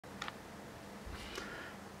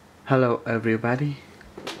Hello everybody.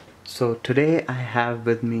 So today I have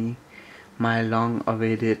with me my long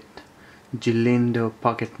awaited Gelindo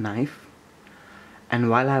pocket knife, and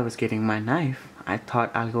while I was getting my knife I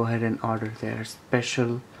thought I'll go ahead and order their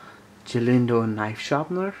special Gelindo knife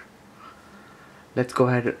sharpener. Let's go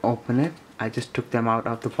ahead and open it. I just took them out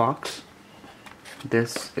of the box.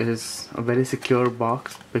 This is a very secure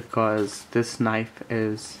box because this knife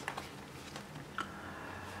is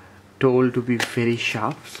told to be very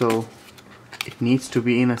sharp, so it needs to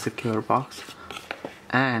be in a secure box,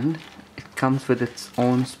 and it comes with its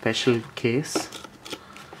own special case.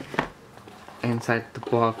 Inside the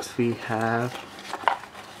box we have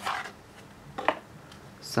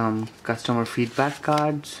some customer feedback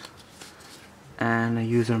cards and a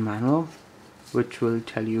user manual which will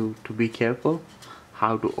tell you to be careful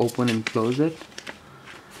how to open and close it,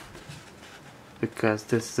 because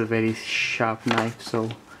this is a very sharp knife, so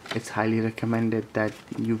it's highly recommended that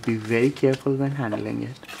you be very careful when handling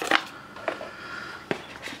it.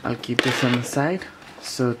 I'll keep this on the side.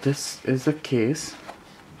 So this is a case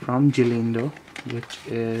from Gelindo which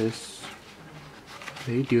is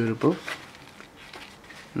very durable,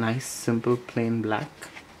 nice simple plain black,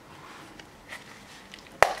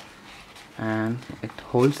 and it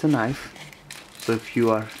holds the knife. So if you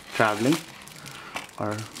are traveling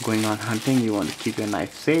or going on hunting, you want to keep your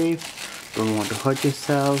knife safe, don't want to hurt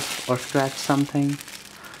yourself or scratch something,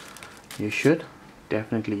 you should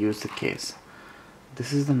definitely use the case.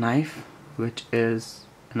 This is the knife, which is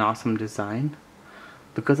an awesome design.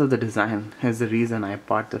 Because of the design is the reason I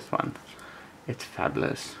bought this one. It's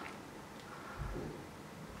fabulous.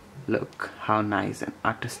 Look how nice and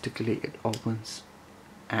artistically it opens,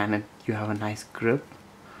 and you have a nice grip.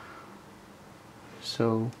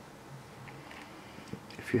 So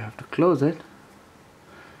if you have to close it,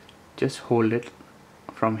 just hold it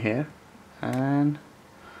from here and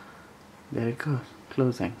there it goes,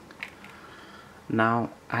 closing. Now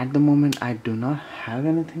at the moment I do not have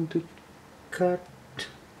anything to cut,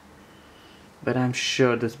 but I'm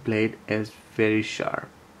sure this blade is very sharp.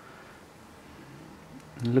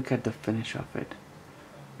 Look at the finish of it,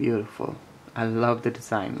 beautiful. I love the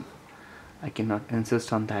design. I cannot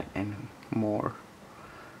insist on that anymore.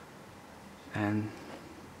 And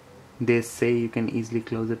they say you can easily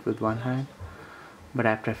close it with one hand, but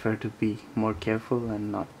I prefer to be more careful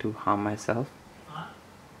and not to harm myself.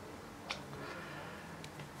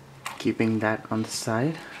 Keeping that on the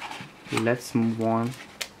side, let's move on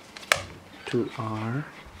to our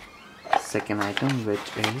second item,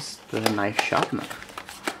 which is the knife sharpener.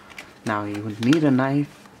 Now you would need a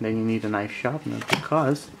knife, then you need a knife sharpener,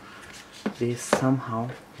 because they somehow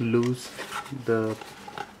lose the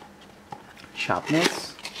sharpness,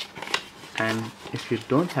 and if you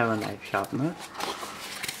don't have a knife sharpener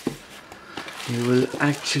you will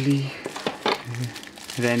actually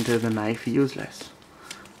render the knife useless.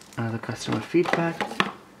 Another customer feedback.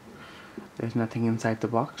 There's nothing inside the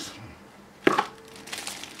box,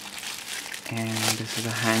 and this is a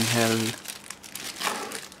handheld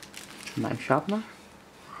knife sharpener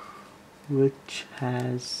which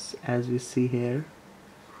has, as we see here,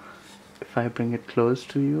 if I bring it close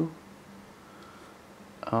to you,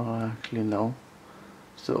 actually no,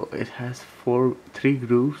 so it has three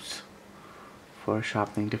grooves for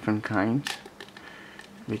sharpening different kinds,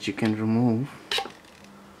 which you can remove,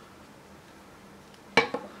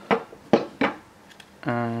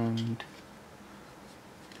 and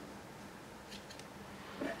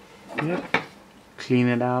yep, clean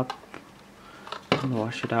it out and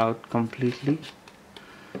wash it out completely.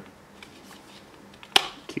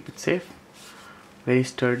 Keep it safe. Very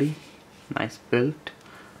sturdy, nice build.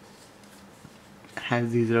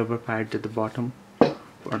 Has these rubber pads at the bottom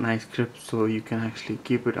for a nice grip, so you can actually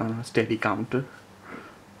keep it on a steady counter.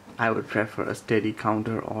 I would prefer a steady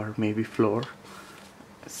counter or maybe floor.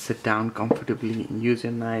 Sit down comfortably, use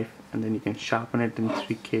your knife, and then you can sharpen it in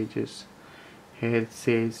 3 cages. Here it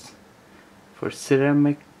says for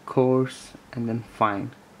ceramic, coarse, and then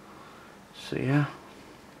fine. So yeah,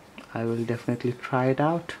 I will definitely try it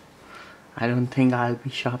out. I don't think I'll be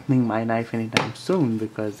sharpening my knife anytime soon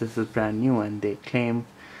because this is brand new and they claim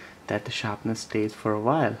that the sharpness stays for a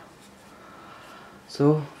while.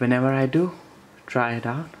 So whenever I do try it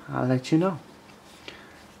out, I'll let you know.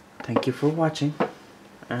 Thank you for watching,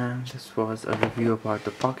 and this was a review about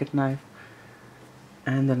the pocket knife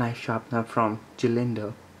and the knife sharpener from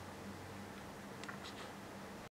Gelindo.